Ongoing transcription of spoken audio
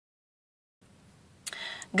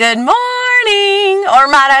good morning, or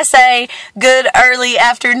might I say, good early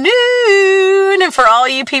afternoon. And for all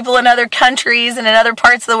you people in other countries and in other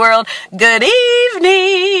parts of the world, good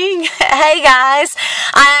evening. Hey guys,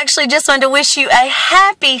 I actually just wanted to wish you a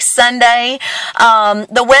happy Sunday.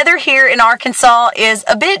 The weather here in Arkansas is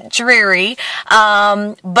a bit dreary,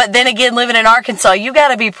 but then again, living in Arkansas, you got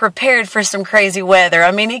to be prepared for some crazy weather.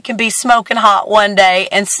 I mean, it can be smoking hot one day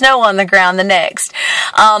and snow on the ground the next.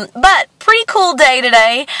 But pretty cool day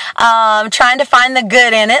today. Trying to find the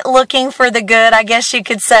good in it, looking for the good, I guess you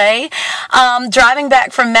could say. Driving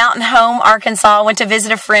back from Mountain Home, Arkansas, went to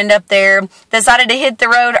visit a friend up there. Decided to hit the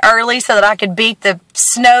road early so that I could beat the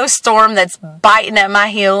snowstorm that's biting at my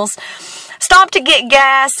heels. Stopped to get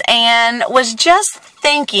gas and was just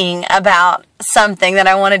thinking about something that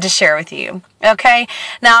I wanted to share with you. Okay?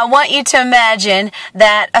 Now, I want you to imagine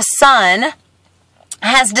that a son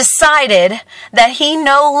has decided that he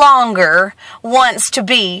no longer wants to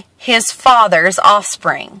be his father's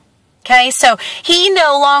offspring. Okay, so he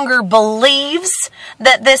no longer believes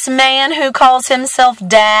that this man who calls himself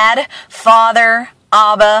dad, father,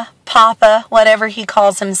 Abba, Papa, whatever he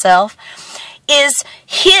calls himself, is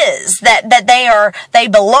his, that they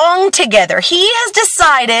belong together. He has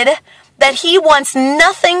decided that he wants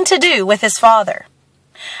nothing to do with his father.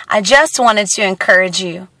 I just wanted to encourage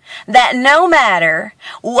you that no matter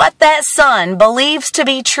what that son believes to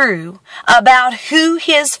be true about who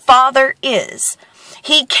his father is,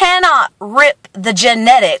 he cannot rip the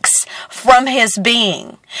genetics from his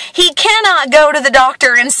being. He cannot go to the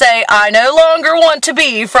doctor and say, I no longer want to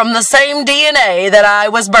be from the same DNA that I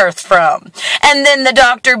was birthed from. And then the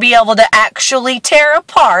doctor be able to actually tear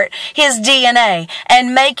apart his DNA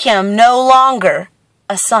and make him no longer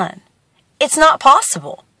a son. It's not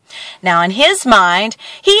possible. Now, in his mind,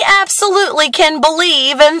 he absolutely can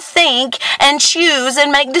believe and think and choose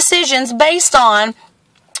and make decisions based on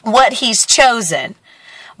what he's chosen.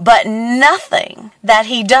 But nothing that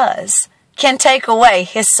he does can take away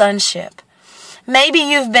his sonship. Maybe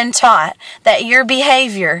you've been taught that your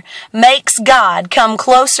behavior makes God come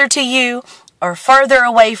closer to you or further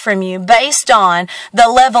away from you based on the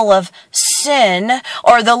level of sin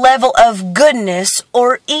or the level of goodness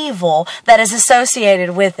or evil that is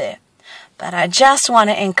associated with it. But I just want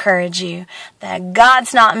to encourage you that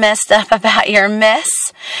God's not messed up about your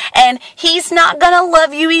mess, and He's not going to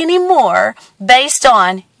love you anymore based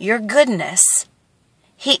on your goodness.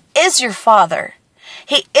 He is your Father.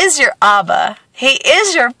 He is your Abba. He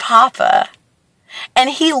is your Papa. And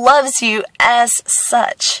He loves you as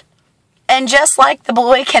such. And just like the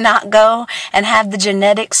boy cannot go and have the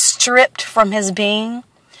genetics stripped from his being,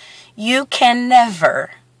 you can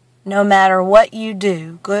never, no matter what you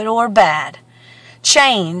do, good or bad,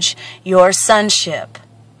 change your sonship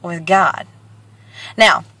with God.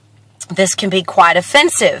 Now, this can be quite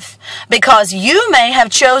offensive because you may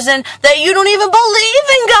have chosen that you don't even believe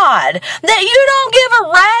in God, that you don't give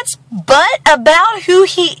a rat's butt about who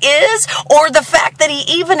He is or the fact that He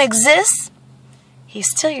even exists. He's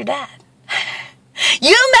still your dad.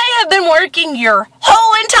 You may have been working your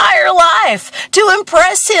whole entire life to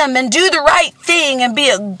impress Him and do the right thing and be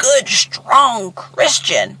a good, strong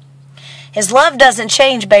Christian. His love doesn't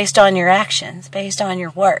change based on your actions, based on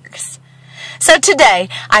your works. So today,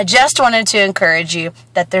 I just wanted to encourage you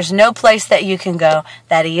that there's no place that you can go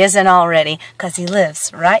that He isn't already, because He lives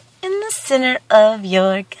right in the center of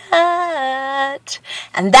your gut.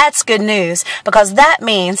 And that's good news, because that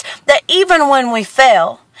means that even when we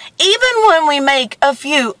fail, even when we make a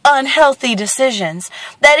few unhealthy decisions,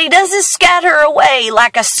 that He doesn't scatter away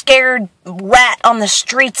like a scared rat on the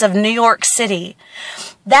streets of New York City.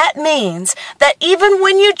 That means that even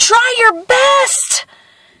when you try your best,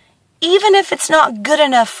 even if it's not good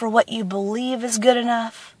enough for what you believe is good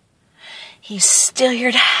enough, He's still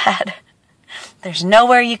your dad. There's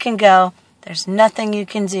nowhere you can go. There's nothing you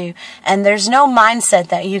can do. And there's no mindset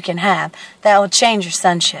that you can have that will change your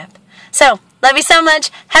sonship. So, love you so much.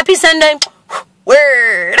 Happy Sunday.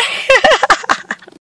 Word.